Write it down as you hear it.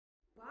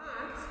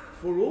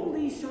for all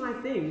these shy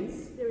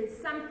things, there is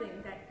something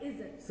that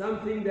isn't.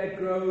 something that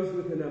grows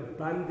with an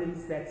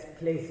abundance that's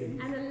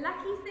pleasant. And a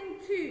lucky thing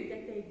too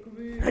that they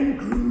grew. And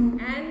grew.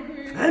 And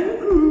grew. And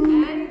grew.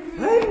 And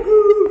grew. And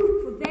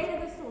grew. For they are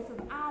the source of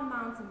our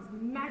mountain's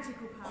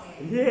magical power.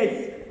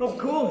 Yes, of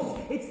course.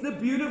 It's the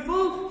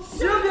beautiful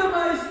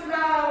Sugarbush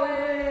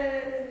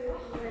flowers.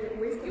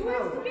 Where's the You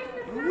flowers? always forget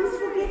the I always flowers.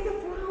 forget the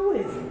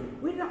flowers.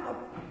 Where did I...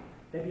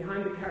 They're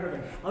behind the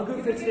caravan. I'll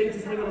go fetch them.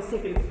 Just hang on a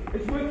second.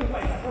 It's worth the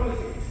wait, I promise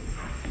you.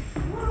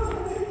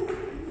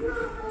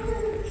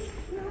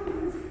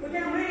 Okay,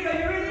 I'm ready. Are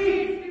you ready?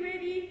 Yes, we're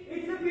ready.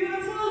 It's a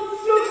beautiful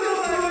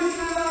Sugarbush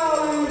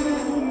flowers.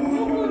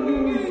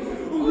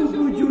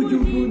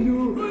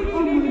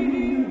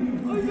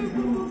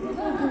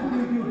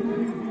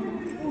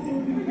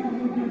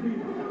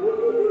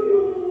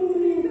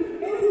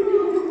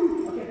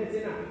 Okay, that's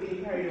enough. You're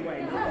getting carried away.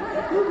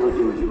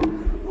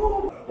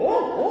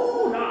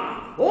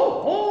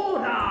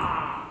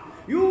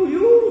 You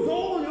use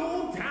all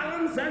your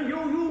talents and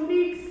your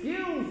unique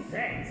skill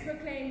set.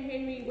 Proclaimed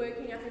Henry,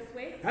 working up a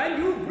sweat.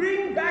 And you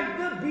bring back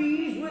the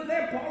bees with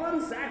their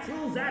pollen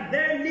satchels at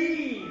their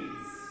knees.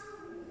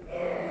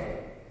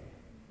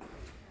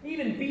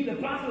 Even Bee the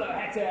buffalo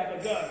had to have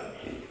a go.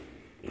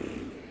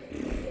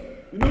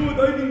 You know what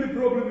I think the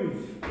problem is?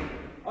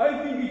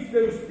 I think it's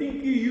those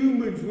stinky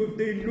humans with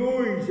their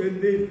nose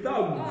and their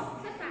thumbs. Oh,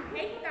 sis, I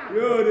hate them.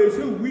 Yeah, they're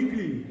so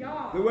wiggly.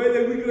 Yeah. The way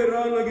they wiggle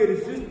around like it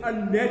is just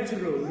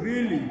unnatural,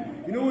 really.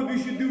 You know what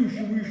we should do?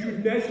 We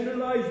should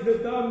nationalize the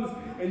thumbs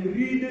and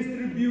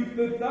redistribute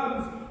the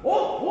thumbs.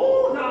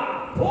 Hold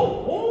on!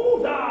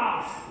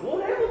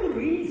 Whatever the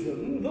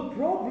reason, the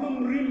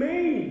problem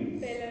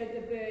remains. Bellowed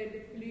the bird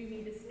with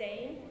gloomy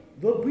disdain.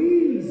 The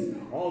bees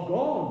are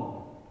gone.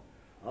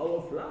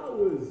 Our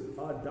flowers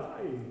are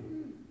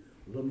dying.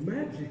 The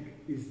magic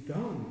is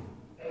done.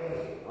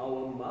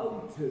 Our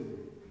mountain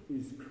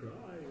is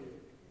crying.